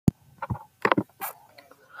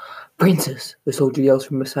"Francis!" the soldier yells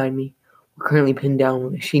from beside me. We're currently pinned down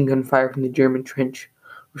with machine gun fire from the German trench.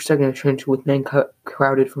 We're stuck in a trench with men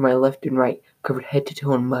crowded from my left and right, covered head to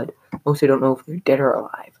toe in mud. Most I don't know if they're dead or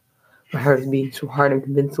alive. My heart is beating so hard I'm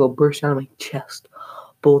convinced it will burst out of my chest.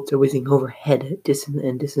 Bullets are whizzing overhead,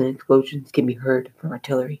 distant explosions can be heard from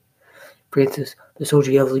artillery. "Francis!" the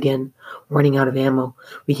soldier yells again. "We're running out of ammo.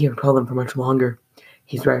 We can't call them for much longer."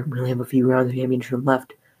 He's right, we only have a few rounds of ammunition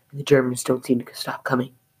left, and the Germans don't seem to stop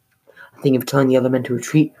coming. I think of telling the other men to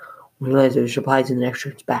retreat, when I realize there's supplies in the next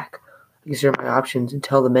trench back. I consider my options and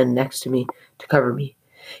tell the men next to me to cover me.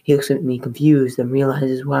 He looks at me confused, then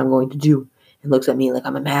realizes what I'm going to do, and looks at me like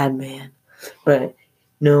I'm a madman. But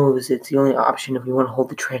knows it's the only option if we want to hold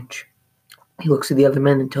the trench. He looks at the other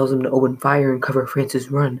men and tells them to open fire and cover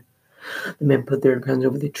Francis' run. The men put their guns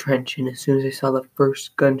over the trench, and as soon as I saw the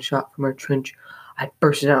first gunshot from our trench, I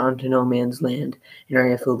burst out onto no man's land, an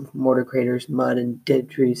area filled with mortar craters, mud, and dead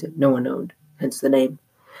trees that no one owned, hence the name.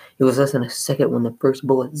 It was less than a second when the first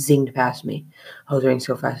bullet zinged past me. I was running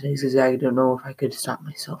so fast I don't know if I could stop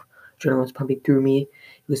myself. Adrenaline was pumping through me.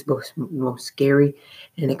 It was the most scary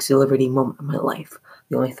and exhilarating moment of my life.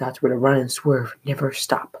 The only thoughts were to run and swerve, never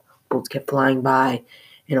stop. Bullets kept flying by,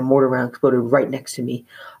 and a mortar round exploded right next to me.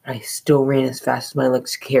 But I still ran as fast as my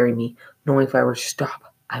legs could carry me, knowing if I were to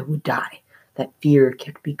stop, I would die. That fear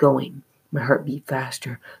kept me going. My heart beat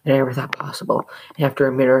faster than I ever thought possible, and after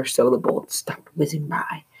a minute or so, the bullets stopped whizzing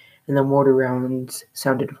by, and the mortar rounds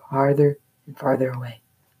sounded farther and farther away.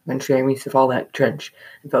 Eventually, I reached the fallout trench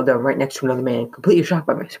and fell down right next to another man, completely shocked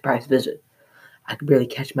by my surprise visit. I could barely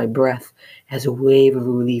catch my breath as a wave of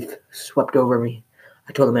relief swept over me.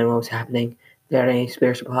 I told the men what was happening. They had any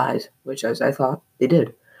spare supplies, which, as I thought, they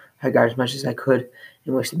did. I got as much as I could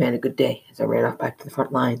and wished the man a good day as I ran off back to the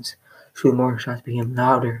front lines. Soon mortar shots became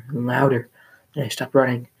louder and louder, and I stopped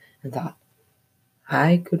running and thought,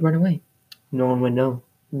 I could run away. No one would know.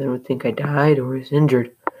 They would think I died or was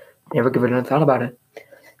injured. I never given a thought about it.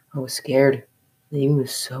 I was scared. Leaving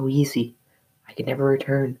was so easy. I could never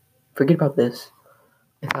return. Forget about this.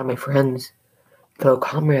 I thought of my friends, fellow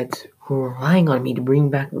comrades who were relying on me to bring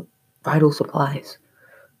back vital supplies.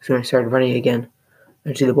 Soon I started running again.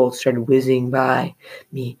 Eventually the bullets started whizzing by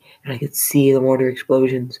me, and I could see the mortar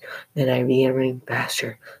explosions. Then I began running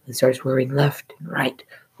faster and started swerving left and right.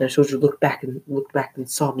 Then a soldier looked back and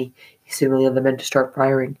saw me. He signaled the other men to start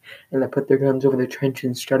firing, and they put their guns over the trench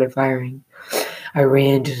and started firing. I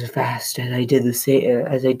ran just as fast as I did,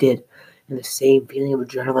 and the same feeling of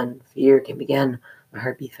adrenaline and fear came again. My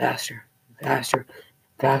heart beat faster, faster,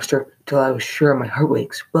 faster, till I was sure my heart would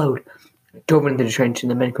explode. I dove into the trench, and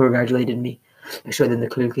the men congratulated me. I showed them the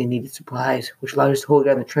critically needed supplies, which allowed us to hold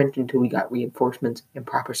down the trench until we got reinforcements and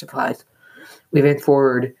proper supplies. We advanced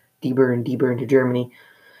forward deeper and deeper into Germany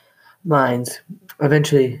lines.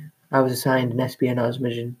 Eventually, I was assigned an espionage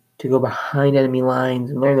mission to go behind enemy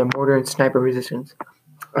lines and learn their mortar and sniper resistance.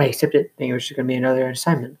 I accepted, thinking it was just going to be another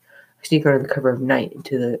assignment. I sneak under the cover of night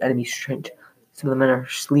into the enemy's trench. Some of the men are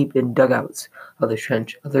asleep in dugouts of the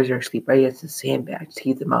trench. Others are asleep right against the sandbags to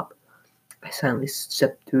keep them up. I silently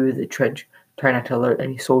stepped through the trench, trying not to alert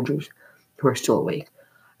any soldiers who are still awake.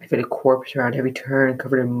 I fed a corpse around every turn,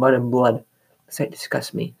 covered in mud and blood. The sight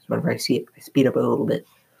disgusts me, so whenever I see it, I speed up a little bit.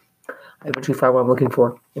 I eventually find what I'm looking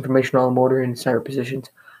for, information on the mortar and sniper positions.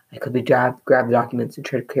 I quickly grab the documents and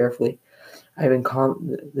tread carefully.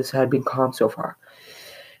 This had been calm so far,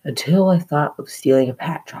 until I thought of stealing a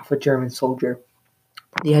patch off a German soldier.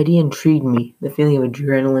 The idea intrigued me. The feeling of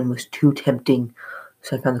adrenaline was too tempting,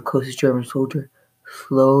 so I found the closest German soldier,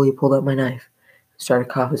 slowly pulled out my knife, and started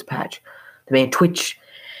to cut off his patch. The man twitched,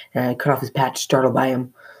 and I cut off his patch, startled by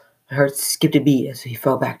him. My heart skipped a beat as he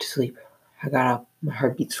fell back to sleep. I got up, my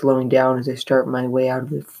heartbeat slowing down as I start my way out.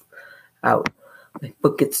 My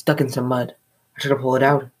foot gets stuck in some mud. I tried to pull it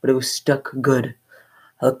out, but it was stuck good.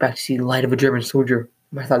 I looked back to see the light of a German soldier.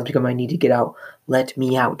 My thoughts become, I need to get out. Let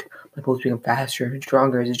me out. My pulse become faster and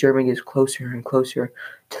stronger as the German gets closer and closer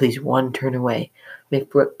till he's one turn away. My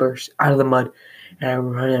foot bursts out of the mud, and I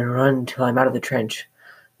run until I'm out of the trench.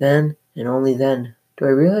 Then, and only then, do I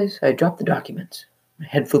realize I dropped the documents. My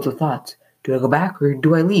head fills with thoughts. Do I go back or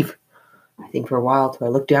do I leave? I think for a while till I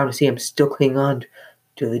look down to see him still clinging on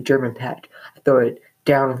to the German patch. I throw it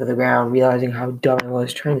down onto the ground, realizing how dumb I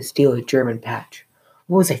was trying to steal a German patch.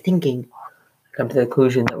 What was I thinking? I come to the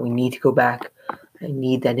conclusion that we need to go back. I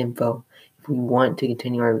need that info. If we want to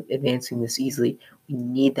continue advancing this easily, we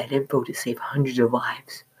need that info to save hundreds of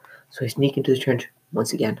lives. So I sneak into the trench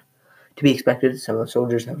once again. To be expected, some of the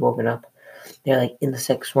soldiers have woken up. They're like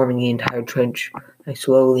insects swarming the entire trench. I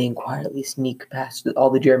slowly and quietly sneak past all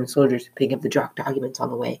the German soldiers, picking up the documents on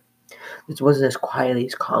the way. This wasn't as quietly,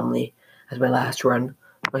 as calmly as my last run.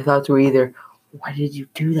 My thoughts were either, why did you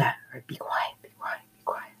do that? Or be quiet, be quiet, be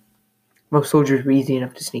quiet. Most soldiers were easy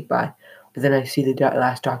enough to sneak by, but then I see the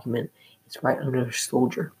last document. It's right under a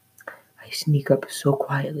soldier. I sneak up so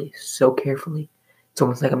quietly, so carefully. It's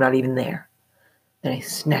almost like I'm not even there. Then I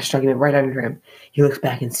snatch the document right under him. He looks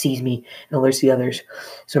back and sees me and alerts the others.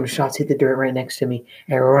 Some shots hit the dirt right next to me,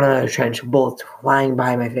 and I run out of the trench, bullets flying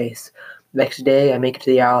by my face. The next day, I make it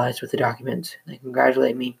to the Allies with the documents. They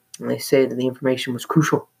congratulate me, and they say that the information was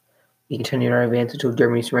crucial. We continued our advance until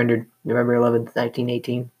Germany surrendered November 11th,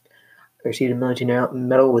 1918. I received a military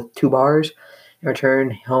medal with 2 bars, and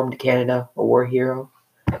returned home to Canada, a war hero,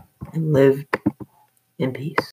 and lived in peace.